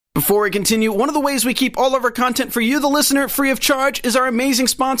Before we continue, one of the ways we keep all of our content for you, the listener, free of charge is our amazing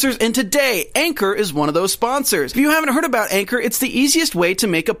sponsors, and today, Anchor is one of those sponsors. If you haven't heard about Anchor, it's the easiest way to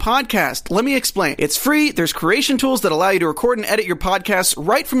make a podcast. Let me explain. It's free, there's creation tools that allow you to record and edit your podcasts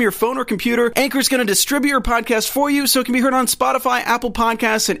right from your phone or computer. Anchor's going to distribute your podcast for you so it can be heard on Spotify, Apple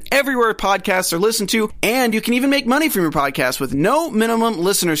Podcasts, and everywhere podcasts are listened to, and you can even make money from your podcast with no minimum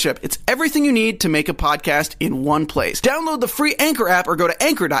listenership. It's everything you need to make a podcast in one place. Download the free Anchor app or go to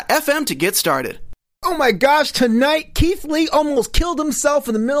anchor.fm to get started. Oh my gosh, tonight, Keith Lee almost killed himself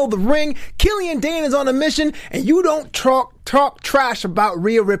in the middle of the ring. Killian Dane is on a mission, and you don't talk trash about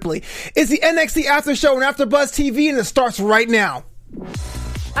Rhea Ripley. It's the NXT After Show on AfterBuzz TV, and it starts right now.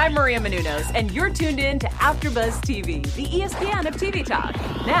 I'm Maria Menounos, and you're tuned in to AfterBuzz TV, the ESPN of TV talk.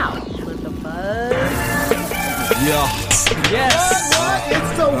 Now, let the buzz... Yes. What?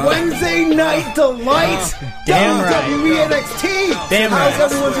 It's the Wednesday night delight. Damn WWE NXT. Damn How's right.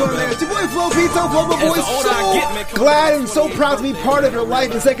 everyone doing there? It's your boy Flo Pizzo, Global Voice. So glad and so proud to be part of your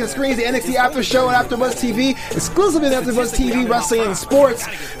life in second screens, the NXT After Show on AfterBuzz TV, exclusively on AfterBuzz TV, wrestling and sports.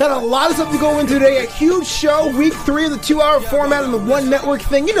 Got a lot of stuff to go into today. A huge show, week 3 of the 2-hour format and the one network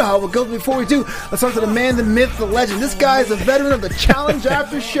thing. You know how it goes. Before we do, let's talk to the man, the myth, the legend. This guy is a veteran of the Challenge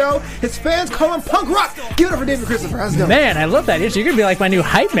After Show. His fans call him Punk Rock. Give it up for David Christopher. How's it going? Man, I love that intro. You're gonna be like my new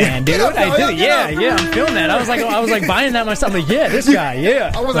hype man, dude. I do. Yeah, I'm feeling that. I was like buying that myself. I'm like, yeah, this guy,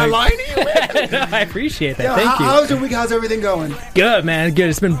 yeah. Was I lying to you, man? I appreciate that. Thank you. How's your week? How's everything going? Good, man. Good.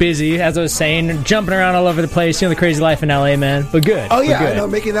 It's been busy, as I was saying, jumping around all over the place. The crazy life in LA, man. But good. Oh yeah, good. I know,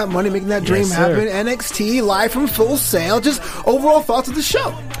 making that money, making that dream happen. NXT live from Full Sail. Just overall thoughts of the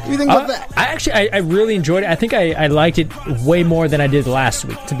show. What do you think about that? I really enjoyed it. I think I liked it way more than I did last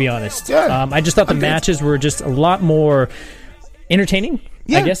week, to be honest. Yeah. I just thought the matches were just a lot more entertaining.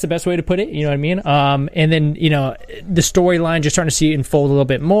 Yeah. I guess the best way to put it, you know what I mean? And then, the storyline, just starting to see it unfold a little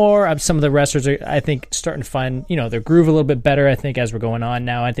bit more. Some of the wrestlers are, I think, starting to find, their groove a little bit better, I think, as we're going on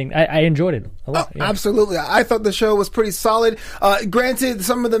now. I think I enjoyed it a lot. Yeah. Absolutely. I thought the show was pretty solid. Granted,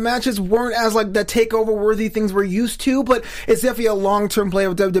 some of the matches weren't as like the takeover-worthy things we're used to, but it's definitely a long-term play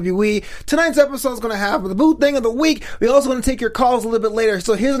with WWE. Tonight's episode is going to have the boot thing of the week. We're also going to take your calls a little bit later.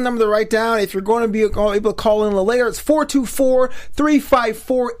 So here's a number to write down. If you're going to be able to call in a little later, it's 424-354-8302.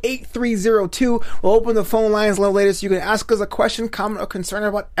 We'll open the phone lines a little later so you can ask us a question, comment, or concern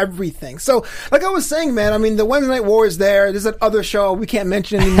about everything. So, like I was saying, man, I mean, the Wednesday Night War is there. There's that other show we can't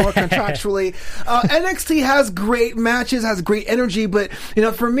mention anymore contractually. NXT has great matches, has great energy, but,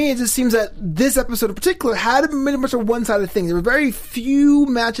 for me, it just seems that this episode in particular had pretty much a one-sided thing. There were very few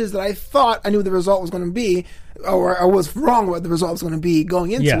matches that I thought I knew the result was going to be, or I was wrong what the result was going to be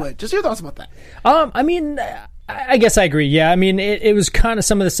going into it. Just your thoughts about that. I guess I agree. Yeah, I mean, it was kind of,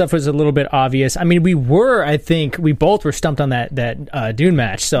 some of the stuff was a little bit obvious. I mean, we both were stumped on that Dune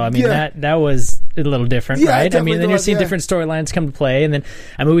match. So, I mean, that was a little different, right? I mean, then you're seeing different storylines come to play. And then,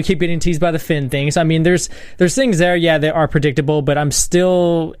 we keep getting teased by the Finn things. I mean, there's things there, they are predictable, but I'm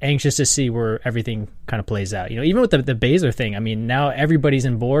still anxious to see where everything kind of plays out. Even with the Baszler thing, I mean, now everybody's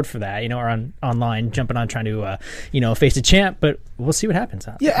on board for that, or online, jumping on trying to, face the champ, but we'll see what happens.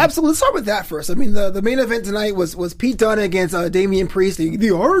 Yeah, absolutely. Let's start with that first. I mean, the main event tonight was Pete Dunne against Damian Priest,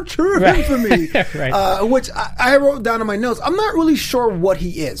 the Archer of Infamy, right. Which I wrote down in my notes. I'm not really sure what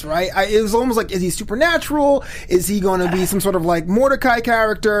he is, right? It was almost like, is he supernatural? Is he going to be some sort of like Mordecai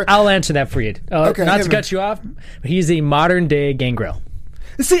character? I'll answer that for you. Okay, not to cut you off, but he's a modern day Gangrel.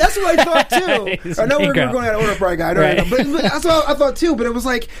 See, that's what I thought too. I know we're going out of order, probably, guy. Right. But that's what I thought too. But it was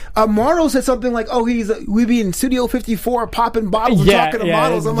like Marlo said something like, "Oh, we be in Studio 54 popping bottles and talking to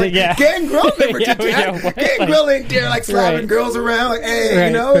models." I'm like, Gangrel never did that. Gangrel ain't there like slapping girls around, like,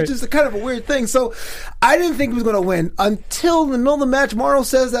 hey, it's just kind of a weird thing. So I didn't think he was going to win until in the middle of the match. Marlo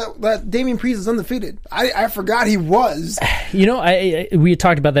says that Damian Priest is undefeated. I forgot he was. We had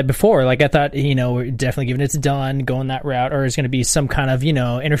talked about that before. Like, I thought, we're definitely giving it to Dunn, going that route, or it's going to be some kind of,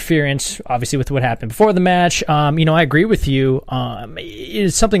 interference, obviously, with what happened before the match. I agree with you.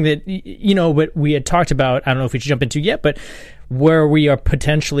 It's something that, what we had talked about, I don't know if we should jump into yet, but where we are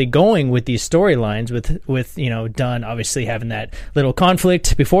potentially going with these storylines with Dunn obviously having that little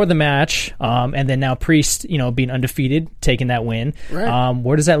conflict before the match, and then now Priest, being undefeated, taking that win. Right.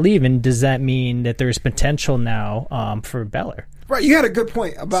 Where does that leave? And does that mean that there's potential now for Balor? Right, you had a good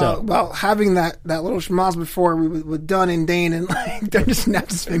point about having that little schmoz before with Dunn and Dane, and like Dunn just snapped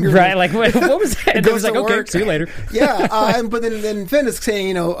his fingers. Right, like what was that? It was like, okay, see you later. Yeah, but then Finn is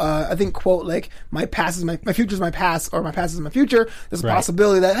saying, I think, quote, like, my past is my future is my past, or my past is my future. There's a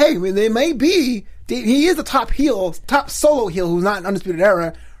possibility that, hey, they may be. He is the top solo heel who's not in Undisputed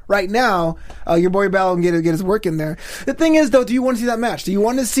Era right now. Your boy Balor can get his work in there. The thing is, though, do you want to see that match? Do you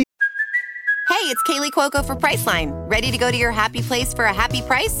want to see it's Kaylee Cuoco for Priceline. Ready to go to your happy place for a happy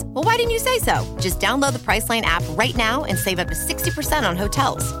price? Well, why didn't you say so? Just download the Priceline app right now and save up to 60% on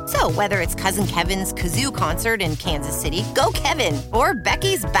hotels. So whether it's Cousin Kevin's Kazoo Concert in Kansas City, go Kevin, or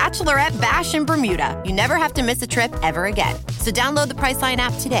Becky's Bachelorette Bash in Bermuda, you never have to miss a trip ever again. So download the Priceline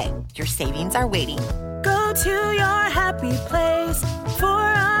app today. Your savings are waiting. Go to your happy place for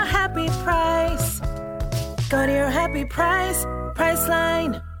a happy price. Go to your happy price,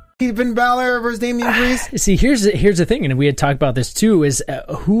 Priceline. Finn Balor versus Damian Priest. See, here's the thing, and we had talked about this too. Is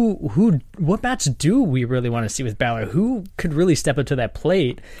what match do we really want to see with Balor? Who could really step up to that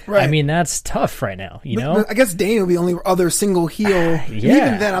plate? Right. I mean, that's tough right now. You know, I guess Dane will be the only other single heel. Yeah.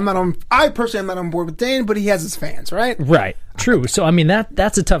 Even then, I personally am not on board with Dane, but he has his fans, right? Right. True. So I mean,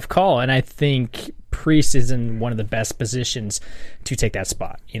 that's a tough call, and I think Priest is in one of the best positions to take that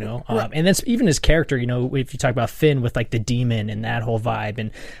spot, you know? Right. And that's even his character, you know, if you talk about Finn with like the demon and that whole vibe. And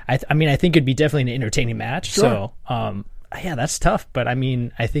I mean, I think it'd be definitely an entertaining match. Sure. So, yeah, that's tough, but I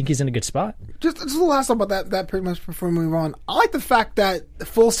mean, I think he's in a good spot. Just a little last thought about that pretty much before we move on. I like the fact that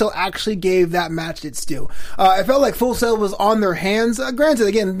Full Sail actually gave that match its due. It felt like Full Sail was on their hands. Granted,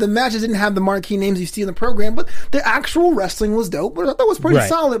 again, the matches didn't have the marquee names you see in the program, but the actual wrestling was dope. But I thought it was pretty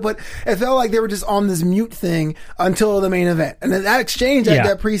solid, but it felt like they were just on this mute thing until the main event. And then that exchange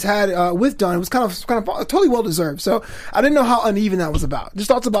that Priest had with Dunn was kind of totally well deserved. So I didn't know how uneven that was about. Just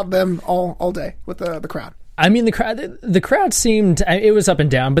thoughts about them all day with the crowd. I mean, the crowd seemed, it was up and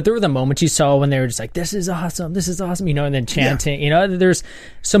down, but there were the moments you saw when they were just like, this is awesome, you know, and then chanting, you know, there's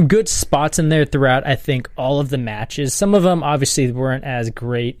some good spots in there throughout, I think, all of the matches. Some of them obviously weren't as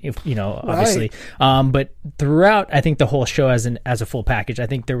great, you know, obviously, but throughout, I think the whole show as a full package, I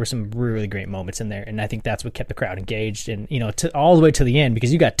think there were some really great moments in there, and I think that's what kept the crowd engaged, and, you know, all the way to the end,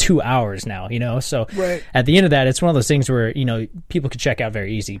 because you got 2 hours now, you know, so at the end of that, it's one of those things where, you know, people could check out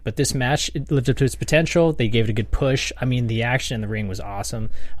very easy, but this match, it lived up to its potential. They gave it a good push. I mean, the action in the ring was awesome.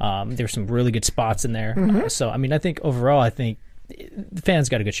 There were some really good spots in there. So, I mean, I think overall, the fans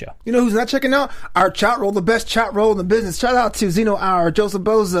got a good show. You know who's not checking out? Our chat roll, the best chat roll in the business. Shout out to Zeno Hour, Joseph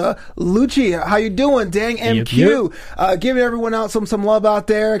Boza, Lucci. How you doing? Dang MQ. Giving everyone out some love out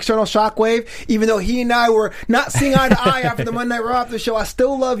there. External Shockwave. Even though he and I were not seeing eye to eye after the Monday Night Raw after the show, I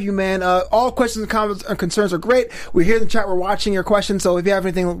still love you, man. All questions and comments and concerns are great. We're here in the chat. We're watching your questions. So if you have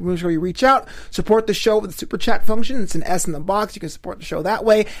anything, make sure you reach out. Support the show with the super chat function. It's an S in the box. You can support the show that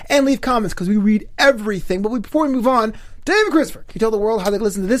way and leave comments because we read everything. But before we move on, David Christopher, can you tell the world how they can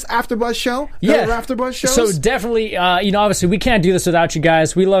listen to this AfterBuzz show? Yeah. AfterBuzz shows? So definitely, you know, obviously we can't do this without you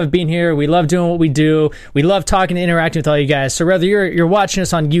guys. We love being here. We love doing what we do. We love talking and interacting with all you guys. So whether you're watching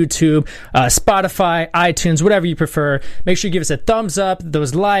us on YouTube, Spotify, iTunes, whatever you prefer, make sure you give us a thumbs up,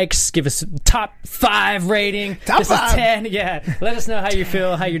 those likes, give us a top 5 rating. Top 5. 10. Yeah. Let us know how you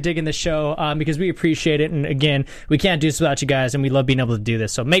feel, how you're digging the show, because we appreciate it. And again, we can't do this without you guys, and we love being able to do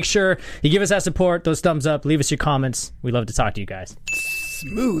this. So make sure you give us that support, those thumbs up, leave us your comments. We love to talk to you guys.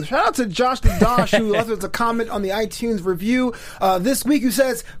 Smooth. Shout out to Josh the Dosh, who left us a comment on the iTunes review this week, who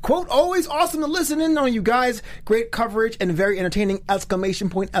says, quote, always awesome to listen in on you guys. Great coverage and very entertaining! Exclamation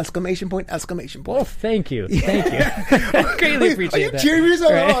point, exclamation point, exclamation point. Well, thank you. Thank you. Greatly appreciate that. Are you cheering me?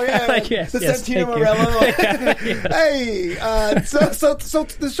 Right. Oh, yeah. Like, yes, the Santino Morello. Hey, so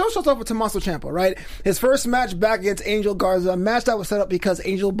the show starts off with Tommaso Ciampa, right? His first match back against Angel Garza, a match that was set up because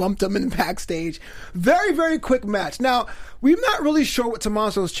Angel bumped him in the backstage. Very, very quick match. Now, we're not really sure what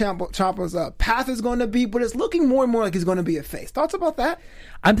Tommaso Ciampa's path is going to be, but it's looking more and more like he's going to be a face. Thoughts about that?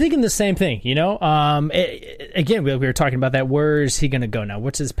 I'm thinking the same thing, you know? Again, we were talking about that. Where is he going to go now?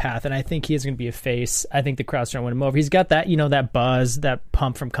 What's his path? And I think he is going to be a face. I think the crowd's trying to win him over. He's got that, you know, that buzz, that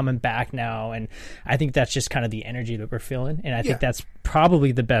pump from coming back now. And I think that's just kind of the energy that we're feeling. And I think that's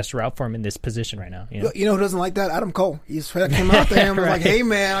probably the best route for him in this position right now. You know who doesn't like that? Adam Cole. He came out there and was like, hey,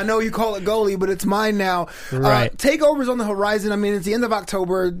 man, I know you call it goalie, but it's mine now. Right. Takeover's on the horizon. I mean, it's the end of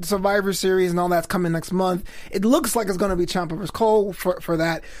October. Survivor Series and all that's coming next month. It looks like it's going to be Ciampa versus Cole for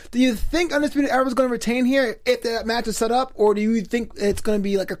that. Do you think Undisputed Era is going to retain here if that match is set up, or do you think it's going to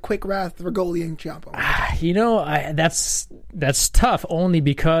be like a quick wrath for Goldie and Ciampa? You know, that's tough only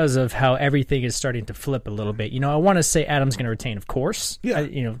because of how everything is starting to flip a little bit. You know, I want to say Adam's going to retain, of course. Yeah.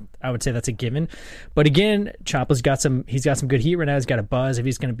 I would say that's a given. But again, Ciampa's got some good heat right now. He's got a buzz. If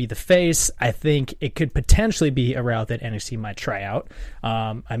he's going to be the face, I think it could potentially be a route that NXT might try out.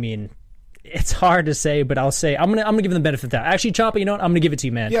 I mean, it's hard to say, but I'll say I'm gonna give him the benefit of that. Actually, Ciampa, you know what? I'm gonna give it to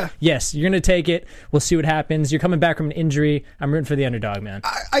you, man. Yeah. Yes, you're gonna take it. We'll see what happens. You're coming back from an injury. I'm rooting for the underdog, man.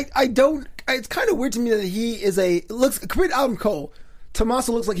 I don't. It's kind of weird to me that he is compared to Adam Cole,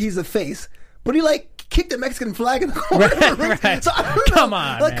 Tommaso looks like he's a face. but he kicked the Mexican flag in the corner. Right. So I don't know. Come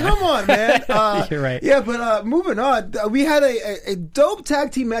on, man. Come on, man. You're right. Yeah, but moving on, we had a dope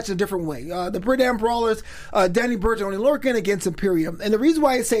tag team match in a different way. The Britam Brawlers, Danny Burch and Oney Lorcan against Imperium. And the reason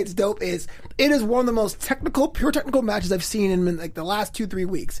why I say it's dope is it is one of the most pure technical matches I've seen in the last 2-3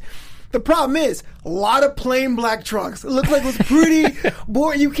 weeks. The problem is, a lot of plain black trunks. It looked like it was pretty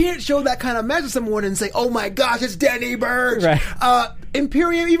boring. You can't show that kind of match to someone and say, oh my gosh, it's Danny Burch. Right.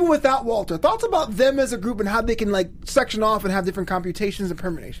 Imperium, even without Walter, thoughts about them as a group and how they can section off and have different computations and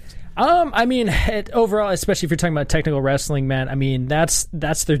permutations? I mean, overall, especially if you're talking about technical wrestling, man, I mean, that's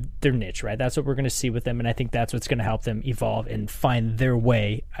their niche, right? That's what we're going to see with them, and I think that's what's going to help them evolve and find their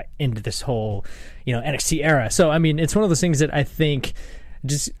way into this whole, NXT era. So, I mean, it's one of those things that I think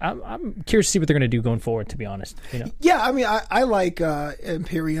I'm curious to see what they're going to do going forward, to be honest. Yeah, I mean, I like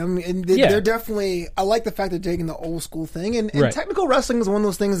Imperium, and they're definitely. I like the fact that they're taking the old school thing, and technical wrestling is one of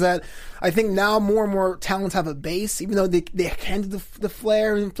those things that I think now more and more talents have a base, even though they can do the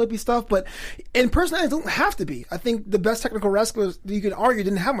flair and flippy stuff. But in personality, don't have to be. I think the best technical wrestlers you can argue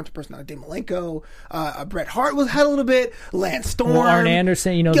didn't have much personality. Dave Malenko, Bret Hart had a a little bit. Lance Storm, Arn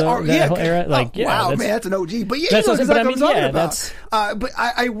Anderson, that whole era. Wow, man, that's an OG. But yeah, but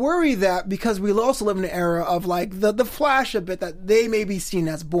I worry that because we also live in an era of the Flash a bit, that they may be seen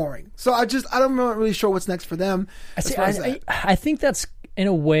as boring. So I'm not really sure what's next for them. I think that's in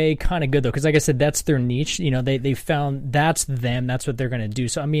a way kind of good though, because like I said, that's their niche. They found that's them. That's what they're going to do.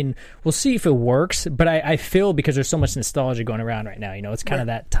 So I mean, we'll see if it works. But I feel because there's so much nostalgia going around right now. It's kind of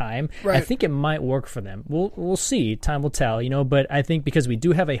that time. Right. I think it might work for them. We'll see. Time will tell. But I think because we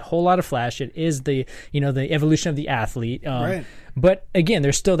do have a whole lot of Flash, it is the the evolution of the athlete. Right. But again,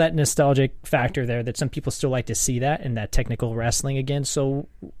 there's still that nostalgic factor there that some people still like to see that in that technical wrestling again. So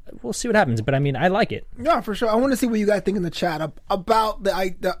we'll see what happens. But I mean, I like it. Yeah, for sure. I want to see what you guys think in the chat about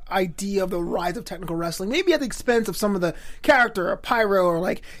the idea of the rise of technical wrestling, maybe at the expense of some of the character or pyro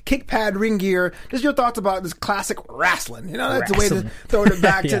or kick pad ring gear. Just your thoughts about this classic wrestling. That's the way to throw it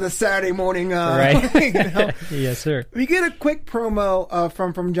back to the Saturday morning. Right. Yes, sir. We get a quick promo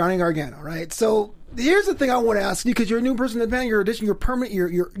from Johnny Gargano, right? So here's the thing I want to ask you, because you're a new person in the band, you're auditioning, you're permanent,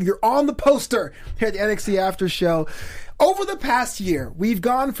 you're on the poster here at the NXT After Show. Over the past year, we've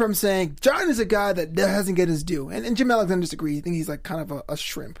gone from saying John is a guy that doesn't get his due, and Jim Alexander disagrees. I think he's kind of a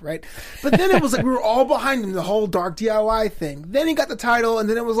shrimp, right? But then it was we were all behind him, the whole Dark DIY thing. Then he got the title, and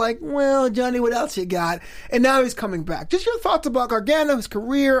then it was well, Johnny, what else you got? And now he's coming back. Just your thoughts about Gargano, his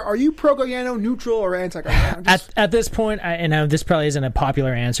career. Are you pro Gargano, neutral, or anti Gargano? At this point, this probably isn't a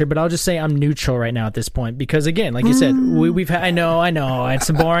popular answer, but I'll just say I'm neutral right now at this point, because again, like you said, we've had. I know, it's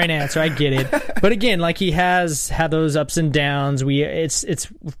a boring answer. I get it, but again, he has had those ups and downs.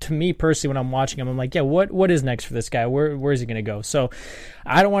 It's to me personally, when I'm watching him, I'm like, yeah, what is next for this guy? Where is he going to go? So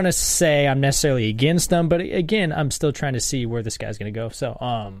I don't want to say I'm necessarily against them, but again, I'm still trying to see where this guy's going to go. So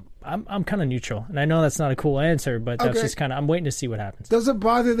I'm kind of neutral, and I know that's not a cool answer, but that's just kind of, I'm waiting to see what happens. Does it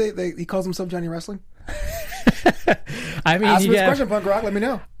bother that he calls himself Johnny Wrestling? I mean, ask me this question, Punk Rock. Let me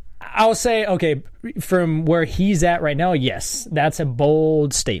know. I'll say, okay, from where he's at right now, yes, that's a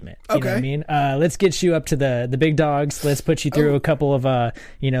bold statement. You know what I mean? Let's get you up to the big dogs. Let's put you through a couple of,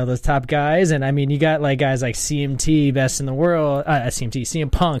 those top guys. And I mean, you got guys like CMT, best in the world,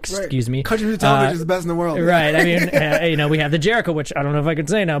 CM Punk, excuse me. Country Television is the best in the world. Right. I mean, we have the Jericho, which I don't know if I can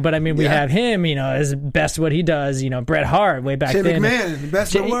say now, but I mean, we have him, as best what he does, Bret Hart way back Shane then. McMahon,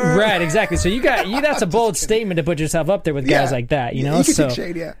 best in the world. Right, exactly. So that's a bold statement to put yourself up there with guys like that, You can take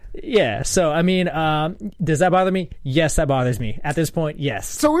shade, Yeah, so I mean, does that bother me? Yes, that bothers me. At this point, yes.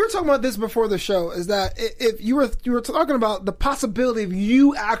 So we were talking about this before the show, is that if you were talking about the possibility of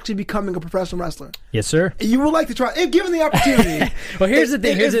you actually becoming a professional wrestler. Yes, sir. You would like to try, if given the opportunity. Well, here's the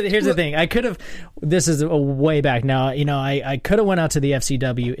thing. Here's the thing. I could have. This is a way back now. I could have went out to the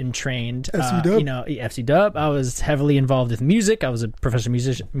FCW and trained. FCW. I was heavily involved with music. I was a professional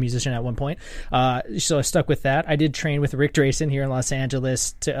musician at one point. So I stuck with that. I did train with Rick Drayson here in Los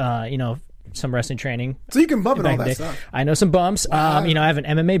Angeles to, some wrestling training. So you can bump and all that stuff. I know some bumps. Wow. I have an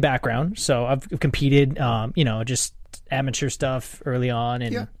MMA background, so I've competed, just amateur stuff early on.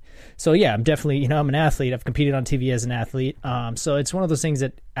 And so, I'm definitely, I'm an athlete. I've competed on TV as an athlete. So it's one of those things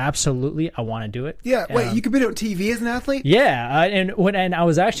that absolutely I want to do it. Yeah. Wait, you competed on TV as an athlate? Yeah. And I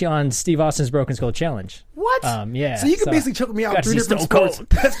was actually on Steve Austin's Broken Skull Challenge. What? Yeah. So you can basically choke me out 3 different sports.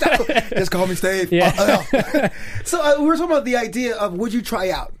 Just call me Steve. Yeah. So we were talking about the idea of, would you try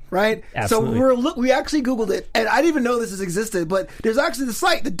out? right? Absolutely. So we actually Googled it, and I didn't even know this has existed, but there's actually the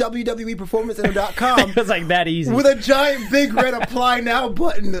site, the WWEPerformanceCenter.com. It's like that easy. With a giant big red apply now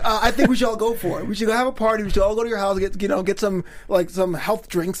button. I think we should all go for it. We should go have a party. We should all go to your house, get some health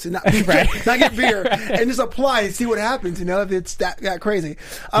drinks and not get beer, and just apply and see what happens. If it's that crazy.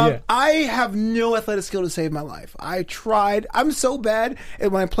 I have no athletic skill to save my life. I tried. I'm so bad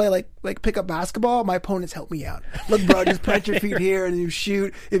at when I play like pick up basketball. My opponents help me out. Look, bro, just plant your feet here and you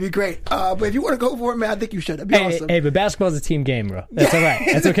shoot. It'd be great. But if you want to go for it, man, I think you should. That'd be awesome. Hey, but basketball's a team game, bro. That's all right.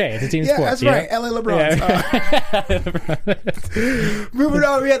 That's okay. It's a team sport. That's right. LA LeBron. Yeah. Moving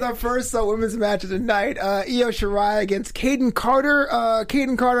on, we had our first women's match of the night. Io Shirai against Kaden Carter.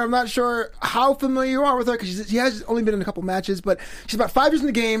 Kaden Carter, I'm not sure how familiar you are with her because she has only been in a couple matches, but she's about 5 years in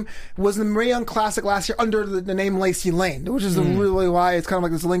the game. Was in the Mae Young Classic last year under the name Lacey Lane, which is really why it's kind of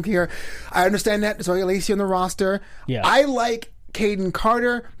like this link here. I understand that. So I got Lacey on the roster. Yeah. I like Kaden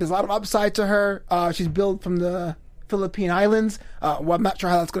Carter. There's a lot of upside to her. She's billed from the Philippine Islands. Well, I'm not sure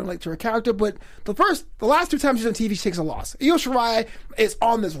how that's going to relate to her character, but the last 2 times she's on TV, she takes a loss. Io Shirai is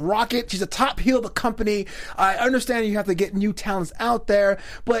on this rocket. She's a top heel of the company. I understand you have to get new talents out there,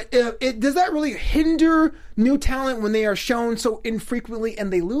 but does that really hinder new talent when they are shown so infrequently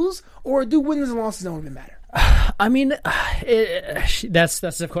and they lose, or do wins and losses don't even matter? I mean, that's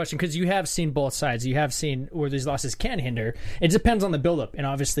the question, because you have seen both sides. You have seen where these losses can hinder. It depends on the build-up, and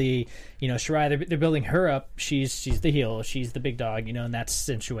obviously, Shirai, they're building her up. She's the heel. She's the big dog, in that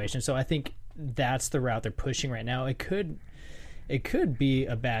situation. So I think that's the route they're pushing right now. It could be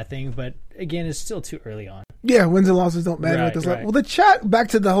a bad thing, but again, it's still too early on. Yeah, wins and losses don't matter at this level. Well, the chat, back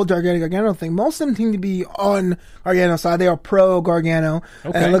to the whole Gargano thing, most of them seem to be on Gargano's side. They are pro Gargano.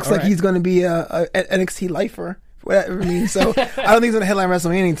 Okay, and it looks like he's going to be an NXT lifer. Whatever it means. So I don't think he's going to headline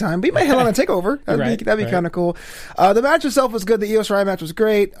WrestleMania anytime, but he might headline a TakeOver. That'd be kind of cool. The match itself was good. The Io Shirai match was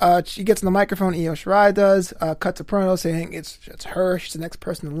great. She gets on the microphone. Io Shirai does. Cuts a promo saying it's her. She's the next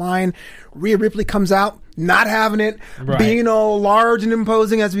person in line. Rhea Ripley comes out, not having it, being all large and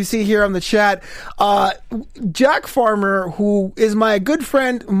imposing as we see here on the chat. Jack Farmer, who is my good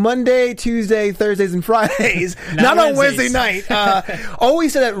friend Monday, Tuesday, Thursdays, and Fridays, not on Wednesday night,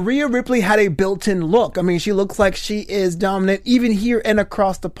 always said that Rhea Ripley had a built-in look. I mean, she looks like she is dominant even here and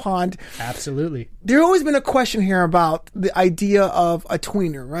across the pond. Absolutely. There's always been a question here about the idea of a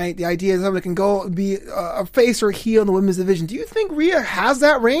tweener, right? The idea is someone can go be a face or a heel in the women's division. Do you think Rhea has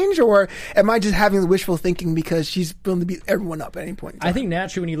that range, or am I just having the wishful thinking because she's willing to beat everyone up at any point in time? I think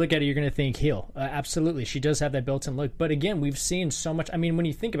naturally when you look at it, you're going to think heel. Absolutely. She does have that built-in look. But again, we've seen so much. I mean, when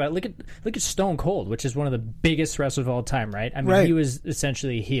you think about it, look at Stone Cold, which is one of the biggest wrestlers of all time, right? I mean, he was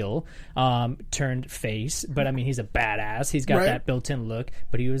essentially heel, turned face, but I mean, he's a badass. He's got that built-in look,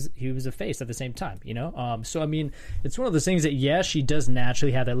 but he was a face at the same time, So I mean, it's one of those things that she does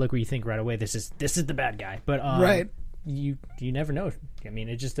naturally have that look where you think right away, this is the bad guy. But you never know. I mean,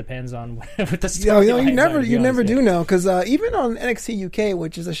 it just depends on what the story. You never do know, because even on NXT UK,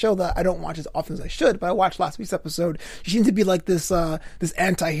 which is a show that I don't watch as often as I should, but I watched last week's episode. She seems to be like this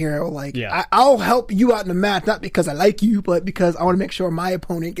anti-hero. Like, I'll help you out in the match, not because I like you, but because I want to make sure my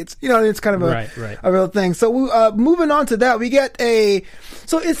opponent gets. It's kind of a real thing. So moving on to that, we get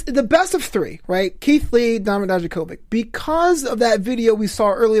so it's the best of 3, right? Keith Lee, Dominik Dijakovic. Because of that video we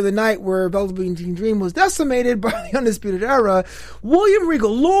saw earlier the night where Velveteen Dream was decimated by the Undisputed Era,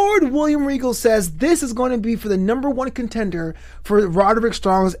 Lord William Regal says this is going to be for the number 1 contender for Roderick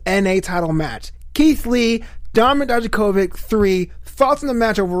Strong's NA title match. Keith Lee, Dominik Dijakovic, 3. Thoughts on the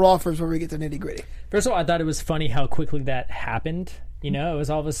match overall first before we get to nitty gritty? First of all, I thought it was funny how quickly that happened. It was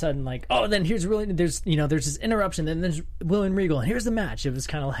all of a sudden like, oh, then there's this interruption, then there's William Regal, and here's the match. It was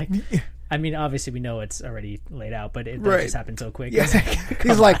kind of like, I mean, obviously we know it's already laid out, but that just happened so quick. Yeah.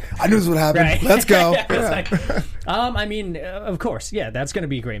 He's like, I knew this would happen. Right. Let's go. I mean, of course, that's going to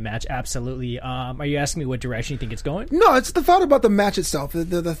be a great match. Absolutely. Are you asking me what direction you think it's going? No, it's the thought about the match itself.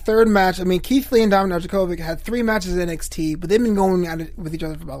 The third match. I mean, Keith Lee and Dominik Dijakovic had 3 matches in NXT, but they've been going at it with each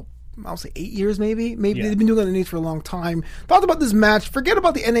other for about, I'll say 8 years, maybe. They've been doing it for a long time. Thought about this match. Forget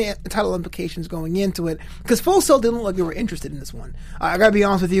about the NA title implications going into it, because Full Sail didn't look like they were interested in this one. I gotta be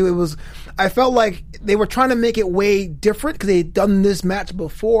honest with you. I felt like they were trying to make it way different because they had done this match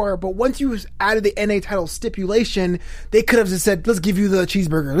before. But once you added the NA title stipulation, they could have just said, "Let's give you the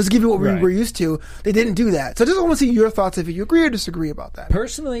cheeseburger. Let's give you what we're used to." They didn't do that. So I just want to see your thoughts if you agree or disagree about that.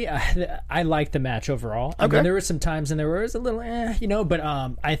 Personally, I like the match overall. I mean, there were some times and there was a little, but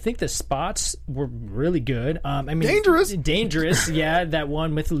I think the spots were really good. I mean, dangerous. Yeah, that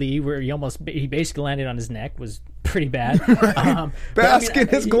one with Lee where he basically landed on his neck was pretty bad. Bask in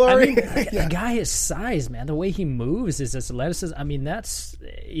his glory. The guy is size, man. The way he moves, his athleticism. I mean, that's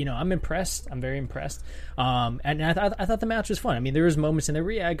I'm impressed. I'm very impressed. And I thought the match was fun. I mean, there was moments in there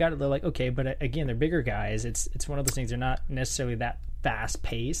where I got it. They're like, okay, but again, they're bigger guys. It's one of those things. They're not necessarily that fast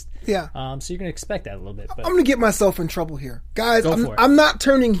paced. Yeah. So you're gonna expect that a little bit. But I'm gonna get myself in trouble here, guys. I'm not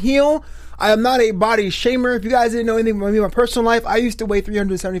turning heel. I am not a body shamer. If you guys didn't know anything about me in my personal life, I used to weigh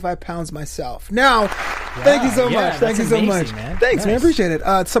 375 pounds myself. Now, thank you so much. Thank you so much. Man. Thanks, man. Appreciate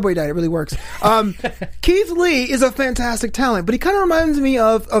it. Subway diet, it really works. Keith Lee is a fantastic talent, but he kind of reminds me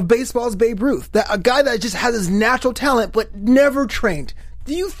of baseball's Babe Ruth, a guy that just has his natural talent but never trained.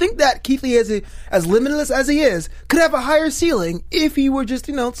 Do you think that Keith Lee, as limitless as he is, could have a higher ceiling if he were just,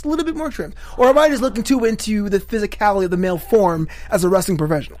 it's a little bit more trimmed? Or am I just looking too into the physicality of the male form as a wrestling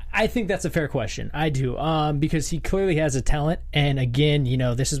professional? I think that's a fair question. I do. Because he clearly has a talent. And again,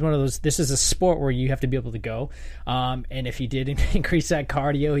 this is one of those, this is a sport where you have to be able to go. And if he did increase that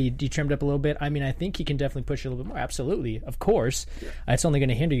cardio, he trimmed up a little bit. I mean, I think he can definitely push it a little bit more. Absolutely. Of course. It's only going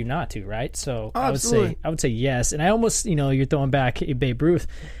to hinder you not to, right? So I would say yes. And I almost, you're throwing back Babe Ruth.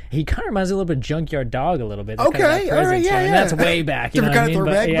 He kind of reminds me a little bit of Junkyard Dog a little bit. Okay, all right, yeah. And that's way back. You know what I mean?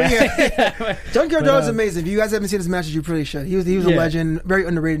 But Junkyard Dog is amazing. If you guys haven't seen his matches, you pretty should. He was a legend, very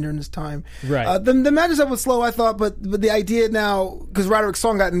underrated during his time. Right. The matches that was slow, I thought, but the idea now, because Roderick's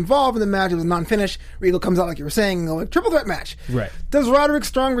Strong got involved in the match, it was non-finish. Regal comes out like you were saying, like triple threat match. Right. Does Roderick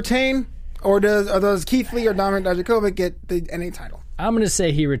Strong retain, or does Keith Lee or Dominik Dijakovic get the NA title? I'm going to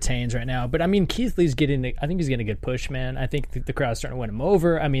say he retains right now, but I mean, Keith Lee's I think he's getting a good push, man. I think the crowd's starting to win him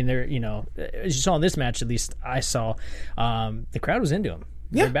over. I mean, they're, as you saw in this match, at least I saw, the crowd was into him.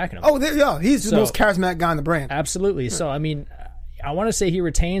 Yeah. They're backing him. Oh, he's the most charismatic guy in the brand. Absolutely. Yeah. So, I mean, I want to say he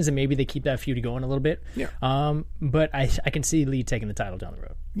retains, and maybe they keep that feud going a little bit. Yeah. But I can see Lee taking the title down the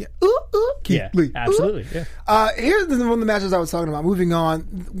road. Yeah. Keith Lee. Absolutely. Yeah. Here's one of the matches I was talking about. Moving on,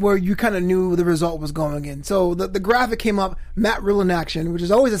 where you kind of knew the result was going in. So the graphic came up, Matt Riddle in action, which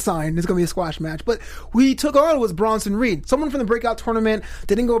is always a sign it's going to be a squash match. But who he took on was Bronson Reed, someone from the breakout tournament.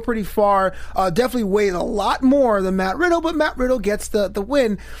 Didn't go pretty far. Definitely weighed a lot more than Matt Riddle, but Matt Riddle gets the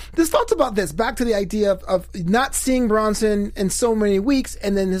win. There's thoughts about this. Back to the idea of not seeing Bronson in so many weeks,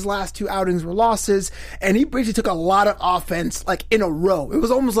 and then his last two outings were losses, and he basically took a lot of offense like in a row. It was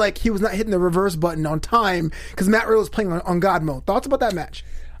almost like he was not hitting the reverse button on time because Matt Riddle was playing on God mode. Thoughts about that match?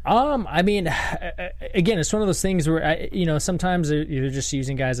 I mean, again, it's one of those things where, sometimes they're just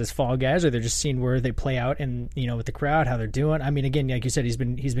using guys as fall guys, or they're just seeing where they play out and, with the crowd, how they're doing. I mean, again, like you said, he's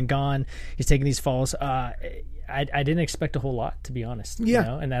been gone. He's taking these falls. I didn't expect a whole lot, to be honest.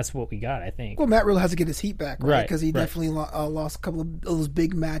 Yeah. And that's what we got, I think. Well, Matt Riddle has to get his heat back, right? Because he definitely lost a couple of those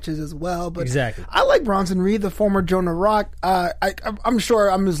big matches as well. But exactly. I like Bronson Reed, the former Jonah Rock. I'm sure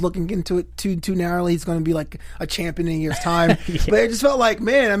I'm just looking into it too narrowly. He's going to be like a champion in a year's time. Yeah. But I just felt like,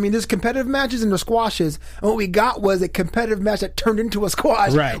 man, I mean, there's competitive matches and there's squashes. And what we got was a competitive match that turned into a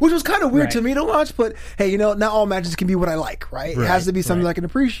squash, which was kind of weird to me to watch. But hey, not all matches can be what I like, right? It has to be something I can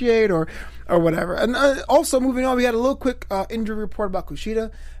appreciate or whatever. And also, moving on, we had a little quick injury report about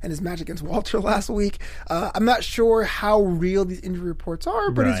Kushida and his match against Walter last week. I'm not sure how real these injury reports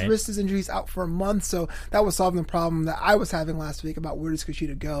are, but his wrist is injury. He's out for a month, so that was solving the problem that I was having last week about where does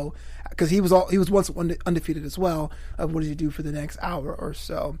Kushida go, because he was once undefeated as well. Of what does he do for the next hour or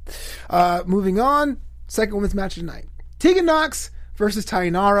so? Moving on, second women's match tonight: Tegan Nox versus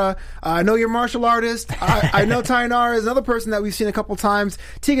Tainara. I know you're a martial artist. I know Tainara is another person that we've seen a couple times.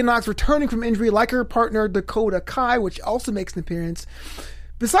 Tegan Nox returning from injury like her partner Dakota Kai, which also makes an appearance.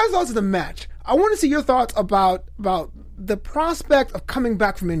 Besides the thoughts of the match, I want to see your thoughts about the prospect of coming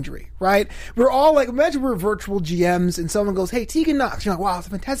back from injury, right? We're all like, imagine we're virtual GMs and someone goes, hey, Tegan Nox. You're like, wow, it's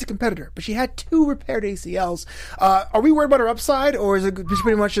a fantastic competitor, but she had 2 repaired ACLs. Are we worried about her upside, or is it just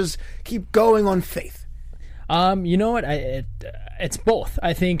pretty much just keep going on faith? You know what? It's both.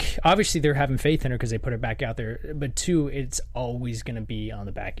 I think obviously they're having faith in her because they put her back out there, but 2, it's always going to be on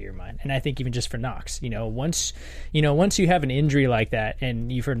the back of your mind. And I think even just for Nox, once you have an injury like that,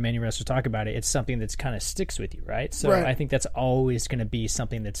 and you've heard many wrestlers talk about it, it's something that's kind of sticks with you, right? So I think that's always going to be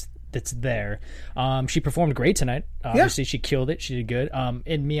something that's there. She performed great tonight. Obviously, she killed it. She did good.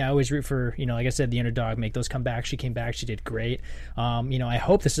 And me, I always root for, like I said, the underdog, make those come back. She came back. She did great. I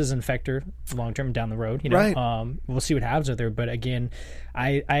hope this doesn't affect her long term down the road. We'll see what happens with her. But again,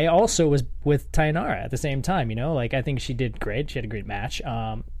 I also was with Tainara at the same time. I think she did great. She had a great match.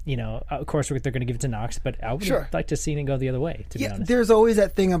 of course they're going to give it to Knox, but I would like to see it go the other way, to be honest. There's always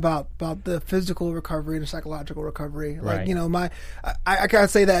that thing about the physical recovery and the psychological recovery. Like, right. I gotta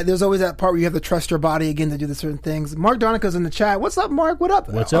say that there's always that part where you have to trust your body again to do the certain things. Mark Donica's in the chat. What's up, Mark? What up?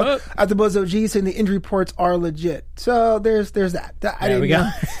 What's up? At the Buzz OG saying the injury reports are legit. So there's that. There we go.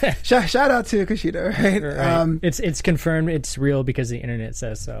 Shout out to Kushida, right? Right. It's confirmed. It's real because the internet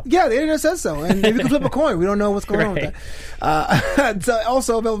says so. Yeah, the internet says so, and maybe we can flip a coin. We don't know what's going on with that. So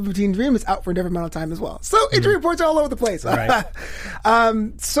also, Velvet Teen Dream is out for a different amount of time as well. So injury reports are all over the place. Right.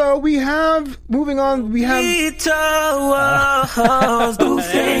 So we have moving on. We have. I was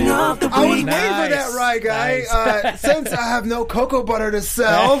waiting for that, right, guy? Nice. Since I have no cocoa butter to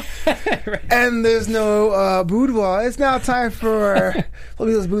sell, and there's no boudoir, it's now time for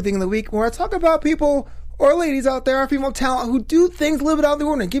Flamingo's Boo Thing of the Week, where I talk about people or ladies out there, female talent, who do things a little bit out of the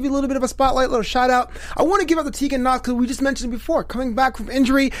ordinary. Give you a little bit of a spotlight, a little shout out. I want to give out to Tegan Knox because we just mentioned it before. Coming back from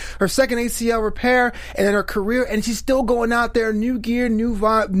injury, her second ACL repair, and then her career, and she's still going out there, new gear, new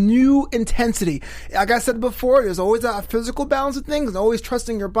vibe, new intensity. Like I said before, there's always a physical balance of things, and always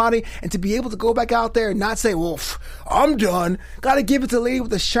trusting your body, and to be able to go back out there and not say, well, I'm done. Got to give it to the lady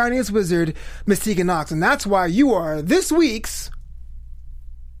with the shiniest wizard, Miss Tegan Knox. And that's why you are this week's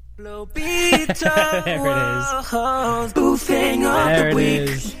there it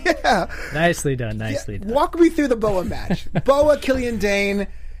is. Yeah. Nicely done. Done. Walk me through the Boa match. Boa, Killian Dane,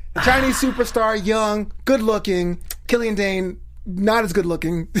 the Chinese superstar, young, good looking. Killian Dane, not as good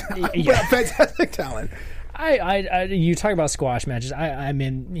looking, but fantastic talent. You talk about squash matches. I'm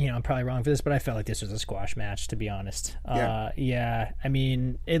probably wrong for this, but I felt like this was a squash match, to be honest. Yeah. I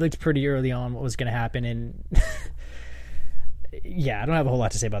mean, it looked pretty early on what was going to happen, and I don't have a whole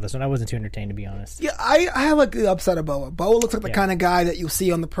lot to say about this one. I wasn't too entertained, to be honest. Yeah, I have like the upside of Boa. Boa looks like the kind of guy that you'll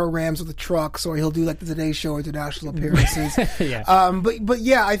see on the programs with the trucks, or he'll do like the Today Show or international appearances. Yeah. But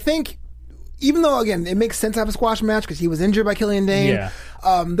yeah, I think even though, again, it makes sense to have a squash match because he was injured by Killian Dane. Yeah.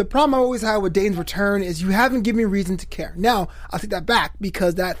 The problem I always had with Dane's return is you haven't given me reason to care. Now, I'll take that back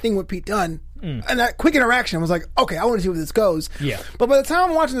because that thing with Pete Dunne and that quick interaction was like, okay, I want to see where this goes. Yeah. But by the time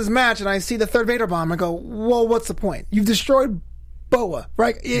I'm watching this match and I see the third Vader bomb, I go, well, what's the point? You've destroyed Boa,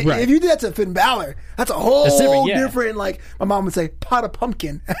 right? If you did that to Finn Balor, that's a whole different, like my mom would say, pot of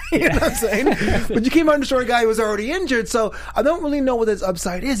pumpkin. You know what I'm saying? But you came out and destroyed a guy who was already injured, so I don't really know what his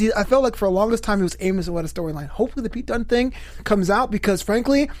upside is. I felt like for the longest time he was aiming at a storyline. Hopefully the Pete Dunne thing comes out because,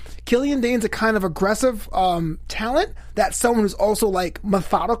 frankly, Killian Dane's a kind of aggressive talent that someone who's also like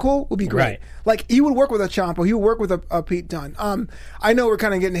methodical would be great. Right. Like he would work with a Ciampa, he would work with a Pete Dunne. I know we're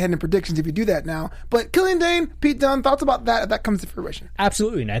kind of getting ahead in predictions if you do that now, but Killian Dane, Pete Dunne, thoughts about that if that comes to fruition?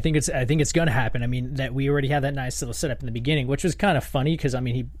 Absolutely, and I think it's going to happen. I mean, that we already had that nice little setup in the beginning, which was kind of funny because I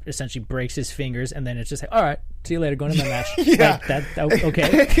mean he essentially breaks his fingers and then it's just like, all right, see you later, going to my match. Yeah, like, that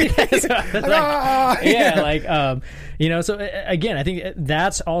okay. So again, I think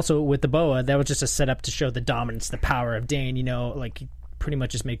that's also with the Boa. That was just a setup to show the dominance, the power of Dane. Like pretty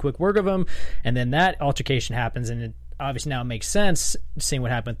much just made quick work of him, and then that altercation happens, and it obviously now makes sense seeing what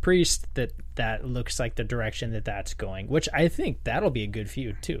happened with Priest, that looks like the direction that's going, which I think that'll be a good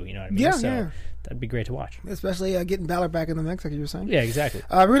feud too, you know what I mean? Yeah. That'd be great to watch. Especially getting Balor back in the mix, like you were saying. Yeah, exactly.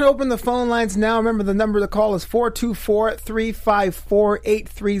 We're going to open the phone lines now. Remember, the number to call is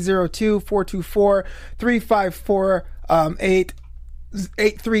 424-354-8302,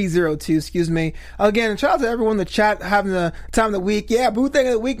 424-354-8302, excuse me. Again, shout out to everyone in the chat having the time of the week. Yeah, Boo Thing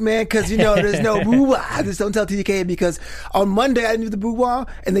of the Week, man, because there's no boo-wah. Just don't tell TK because on Monday I didn't do the boo-wah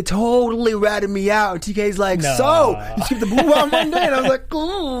and they totally ratted me out. And TK's like, no. So you skip the boo-wah on Monday? And I was like,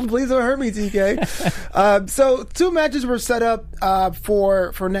 please don't hurt me, TK. So 2 matches were set up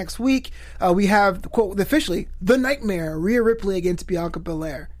for next week. We have, quote, officially The Nightmare, Rhea Ripley against Bianca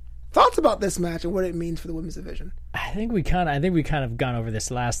Belair. Thoughts about this match and what it means for the women's division? I think we kind of gone over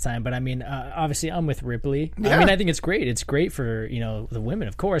this last time, but I mean, obviously, I'm with Ripley. Yeah. I mean, I think it's great. It's great for the women,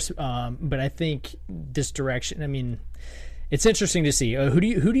 of course. But I think this direction. I mean, it's interesting to see. Who do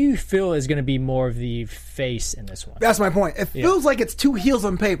you feel is going to be more of the face in this one? That's my point. It feels like it's 2 heels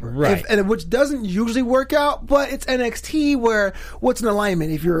on paper, right? Which doesn't usually work out, but it's NXT where what's an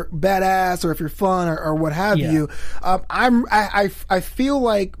alignment? If you're badass or if you're fun or what have you, I feel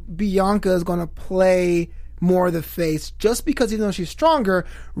like Bianca is going to play more of the face just because even though she's stronger,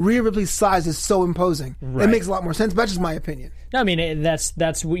 Rhea Ripley's size is so imposing. Right. It makes a lot more sense. But that's just my opinion. No, I mean that's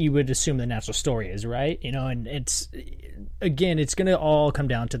what you would assume the natural story is, right? And it's again, it's going to all come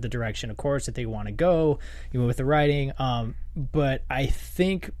down to the direction, of course, that they want to go, with the writing. But I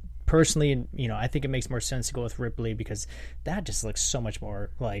think personally, I think it makes more sense to go with Ripley because that just looks so much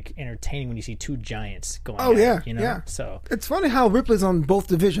more like entertaining when you see two giants going. Oh at yeah, it, yeah. So it's funny how Ripley's on both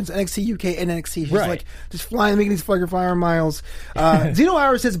divisions, NXT UK and NXT. She's Right. like just flying, making these fire miles. Zeno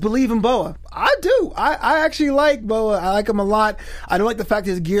Iris says, "Believe in Boa." I do. I actually like Boa. I like him a lot. I don't like the fact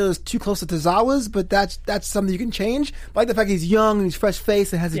his gear is too close to Tozawa's, but that's something you can change. I like the fact he's young and he's fresh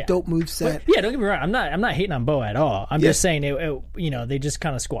face and has a dope move set. Yeah, don't get me wrong. I'm not hating on Boa at all. I'm just saying they just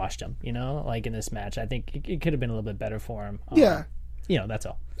kind of squashed him. Like in this match, I think it could have been a little bit better for him. That's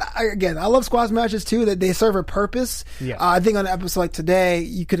all. I love squash matches too, that they serve a purpose. Yeah. I think on an episode like today,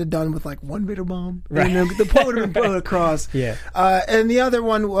 you could have done with like one bitter bomb. Right. The point would have been put across. Yeah. And the other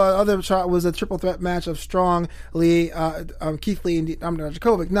one, other shot was a triple threat match of Strong, Lee, Keith Lee, and Dominik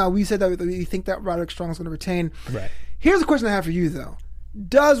Dijakovic. Now, we said that we think that Roderick Strong is going to retain. Right. Here's a question I have for you, though.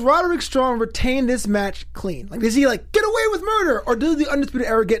 Does Roderick Strong retain this match clean? Like, does he get away with murder, or does the Undisputed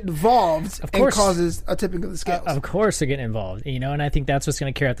Era get involved and causes a tipping of the scales? Of course, they're getting involved. And I think that's what's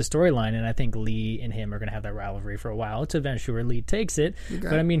going to carry out the storyline. And I think Lee and him are going to have that rivalry for a while to eventually where Lee takes it. Okay.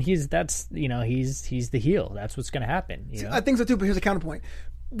 But I mean, he's the heel. That's what's going to happen. I think so too. But here's a counterpoint.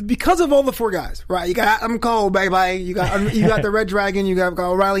 Because of all the four guys, right? You got Adam Cole, bye. You got the Red Dragon. You got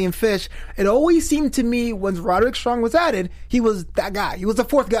O'Reilly and Fish. It always seemed to me when Roderick Strong was added, he was that guy. He was the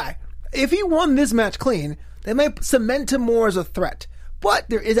fourth guy. If he won this match clean, they might cement him more as a threat. But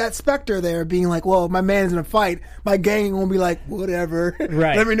there is that specter there being like, well, my man's in a fight. My gang won't be like, whatever.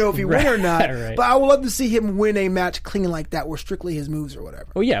 Right. Let me know if he win or not. Right. But I would love to see him win a match clean like that, where strictly his moves or whatever.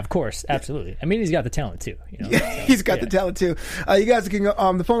 Oh, yeah, of course. Absolutely. I mean, he's got the talent, too. He's got the talent, too. You guys can go,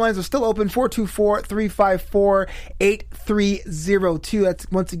 the phone lines are still open, 424-354-8302.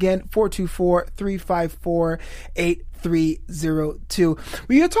 That's, once again, 424-354-8302. 302.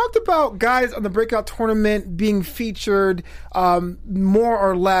 We had talked about guys on the breakout tournament being featured more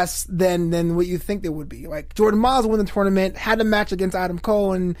or less than what you think they would be. Like Jordan Miles won the tournament, had a match against Adam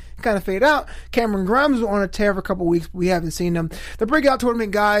Cole and kind of fade out. Cameron Grimes was on a tear for a couple weeks. We haven't seen them. The breakout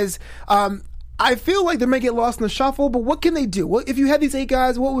tournament guys, I feel like they may get lost in the shuffle, but what can they do? What, if you had these 8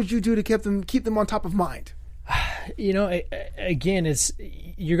 guys, what would you do to keep them on top of mind? Again,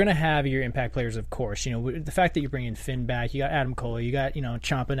 you're going to have your impact players, of course. The fact that you bring in Finn back, you got Adam Cole, you got,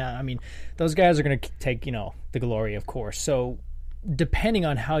 Ciampa out. I mean, those guys are going to take, the glory, of course. So depending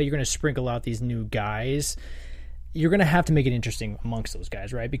on how you're going to sprinkle out these new guys, you're going to have to make it interesting amongst those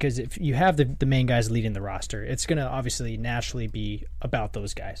guys, right? Because if you have the main guys leading the roster, it's going to obviously naturally be about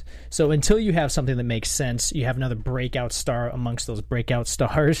those guys. So until you have something that makes sense, you have another breakout star amongst those breakout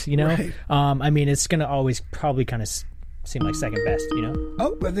stars, Right. I mean, it's going to always probably kind of seem like second best,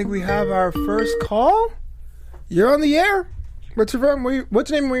 Oh, I think we have our first call. You're on the air. What's your name? What's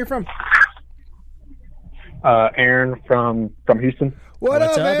your name? Where you from? Aaron from Houston.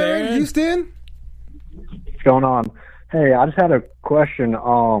 What's up, Aaron? Houston? What's going on? Hey, I just had a question.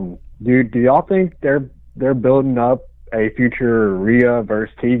 Do y'all think they're building up a future Rhea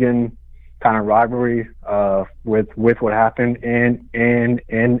versus Tegan kind of rivalry with what happened in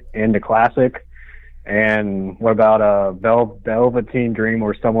the Classic? And what about Velveteen Dream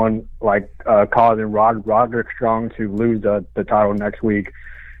or someone like causing Roderick Strong to lose the title next week,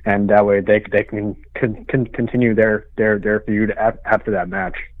 and that way they can continue their feud after that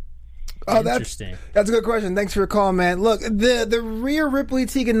match? Oh, that's a good question. Thanks for your call, man. Look, the Rhea Ripley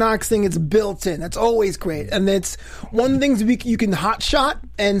Tegan Nox thing, it's built in. That's always great, and it's one of the things you can hot shot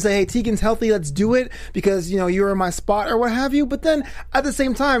and say, "Hey, Tegan's healthy, let's do it," because you're in my spot or what have you. But then at the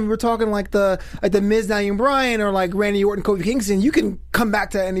same time, we're talking like the Miz, Daniel Bryan, or like Randy Orton, Kofi Kingston. You can come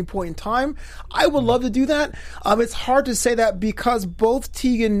back to at any point in time. I would love to do that. It's hard to say that because both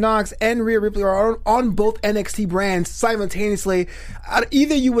Tegan Nox and Rhea Ripley are on both NXT brands simultaneously.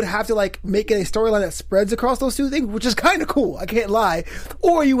 Either you would have to make it a storyline that spreads across those two things, which is kind of cool, I can't lie,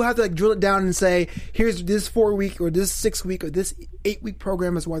 or you have to drill it down and say, here's this 4-week or this 6-week or this 8-week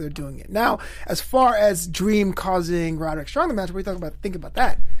program is why they're doing it. Now, as far as Dream causing Roderick Strong the match, what do you think about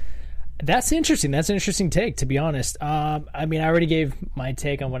that? That's interesting. That's an interesting take, to be honest. I mean, I already gave my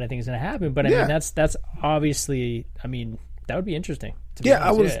take on what I think is going to happen, but I mean, that's obviously, that would be interesting.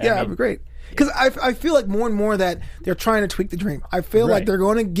 That'd be great. Because I feel like more and more that they're trying to tweak the Dream. I feel like they're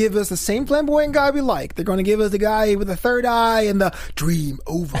going to give us the same flamboyant guy we like. They're going to give us the guy with the third eye and the dream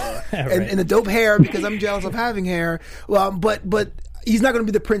over and the dope hair, because I'm jealous of having hair. Well, but he's not going to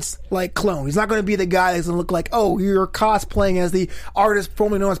be the Prince clone. He's not going to be the guy that's going to look like, oh, you're cosplaying as the artist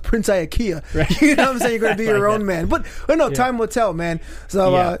formerly known as Prince Iaukea. Right. You know what I'm saying? You're going to be your own man. But no, time will tell, man.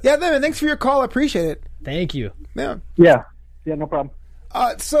 So man, thanks for your call. I appreciate it. Thank you. Yeah. Yeah, no problem.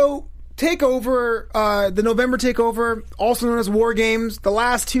 So TakeOver, the November TakeOver, also known as War Games, the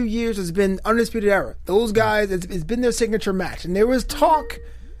last 2 years has been Undisputed Era. Those guys, it's been their signature match. And there was talk.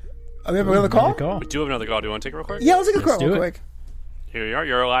 We have another call? We do have another call. Do you want to take it real quick? Yeah, let's take a call real quick. Here you are.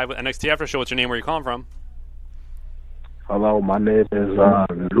 You're live with NXT After Show. What's your name? Where are you calling from? Hello, my name is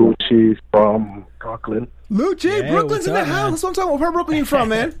Lucci from Brooklyn. Lucci, Brooklyn's in the house. That's what I'm talking about. Where Brooklyn you from,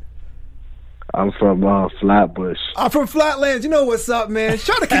 man? I'm from Flatbush. I'm from Flatlands. You know what's up, man.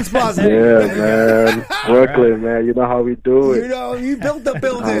 Shout out to Kings Plaza. Yeah, man. Brooklyn, man. You know how we do it. You know, you built the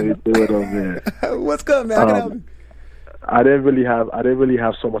building. How we do it over there. What's good, man? I can help you. I didn't really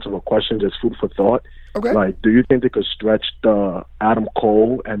have so much of a question, just food for thought. Okay. Like, do you think they could stretch the Adam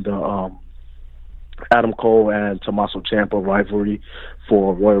Cole and Tommaso Ciampa rivalry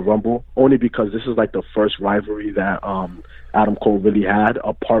for Royal Rumble? Only because this is like the first rivalry that Adam Cole really had,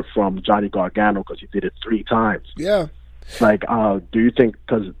 apart from Johnny Gargano, because he did it 3 times. Yeah. Like, do you think,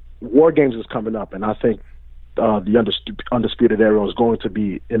 because War Games is coming up, and I think the Undisputed Era is going to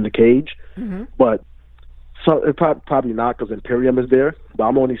be in the cage, but so it probably not because Imperium is there. But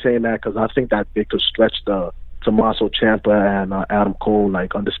I'm only saying that because I think that they could stretch the Tommaso Ciampa and Adam Cole,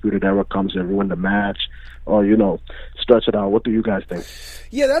 like Undisputed Era comes and ruin the match, or stretch it out. What do you guys think?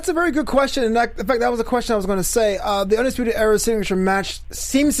 Yeah, that's a very good question. And in fact, that was a question I was going to say. The Undisputed Era signature match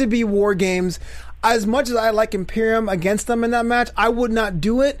seems to be War Games. As much as I like Imperium against them in that match, I would not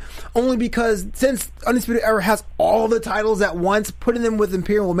do it, only because since Undisputed Era has all the titles at once, putting them with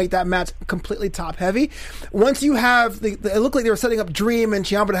Imperium will make that match completely top heavy. Once you have, it looked like they were setting up Dream and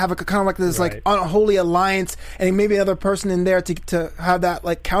Ciampa to have kind of like this like unholy alliance, and maybe another person in there to have that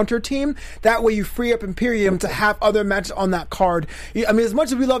like counter team. That way you free up Imperium to have other matches on that card. I mean, as much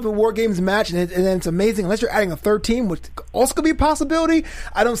as we love the War Games match, and it's amazing, unless you're adding a third team, which also could be a possibility,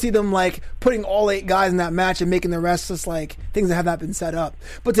 I don't see them like putting all 8 guys in that match and making the rest just like things that have not been set up.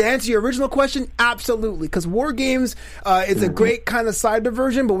 But to answer your original question, absolutely, because War Games is a great kind of side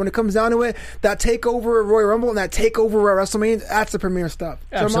diversion, but when it comes down to it, that takeover Royal Rumble and that takeover WrestleMania, that's the premier stuff.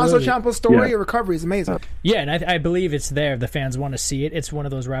 Tommaso Ciampa's story and recovery is amazing. Yeah, and I believe it's there. The fans want to see it. It's one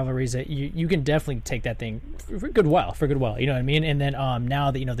of those rivalries that you can definitely take that thing for good while. You know what I mean? And then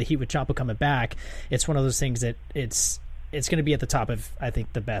now that the heat with Ciampa coming back, it's one of those things that it's going to be at the top of, I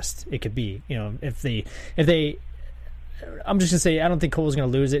think, the best it could be. If they, I'm just going to say, I don't think Cole's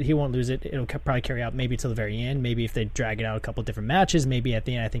going to lose it. He won't lose it. It'll probably carry out maybe till the very end. Maybe if they drag it out a couple different matches, maybe at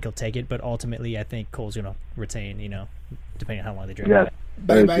the end I think he'll take it. But ultimately, I think Cole's going to retain, depending on how long they drag it out.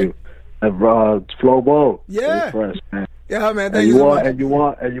 Thank you. And Flobo. Yeah. Fresh, man. Yeah, man. And you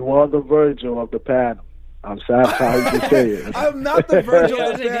are the Virgil of the panel. I'm sad how you say it. I'm not the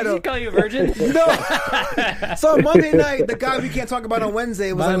Virgil. Did he call you a virgin? No. So on Monday night, the guy we can't talk about on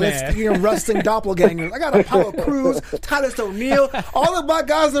Wednesday was wrestling doppelgangers. I got Apollo Crews, Titus O'Neil, all of my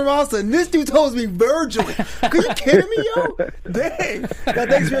guys in the roster, and this dude told me Virgil. Are you kidding me, yo? Dang.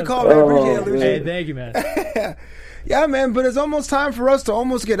 Thanks for your call, man. Appreciate it, Lucian. Hey, thank you, man. Yeah, man, but it's almost time for us to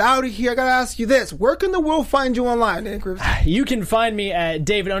almost get out of here. I got to ask you this. Where can the world find you online, Chris? You can find me at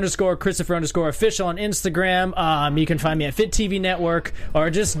David_Christopher_official on Instagram. You can find me at Fit TV Network,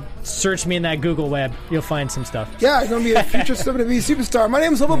 or just search me in that Google web. You'll find some stuff. Yeah, it's going to be a future WWE superstar. My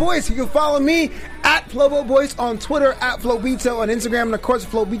name is Flobo Boyce. You can follow me at Flobo Boyce on Twitter, at Flobito on Instagram, and of course,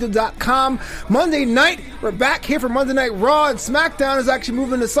 Flobito.com. Monday night, we're back here for Monday Night Raw, and SmackDown is actually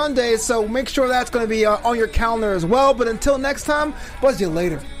moving to Sundays, so make sure that's going to be on your calendar as well. But until next time, buzz you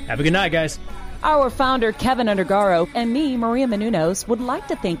later. Have a good night, guys. Our founder, Kevin Undergaro, and me, Maria Menounos, would like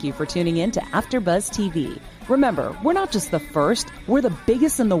to thank you for tuning in to AfterBuzz TV. Remember, we're not just the first, we're the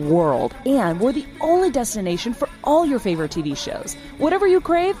biggest in the world, and we're the only destination for all your favorite TV shows. Whatever you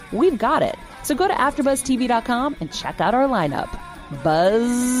crave, we've got it. So go to AfterBuzzTV.com and check out our lineup.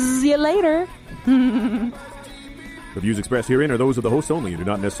 Buzz you later. The views expressed herein are those of the hosts only and do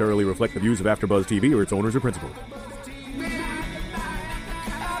not necessarily reflect the views of AfterBuzz TV or its owners or principals.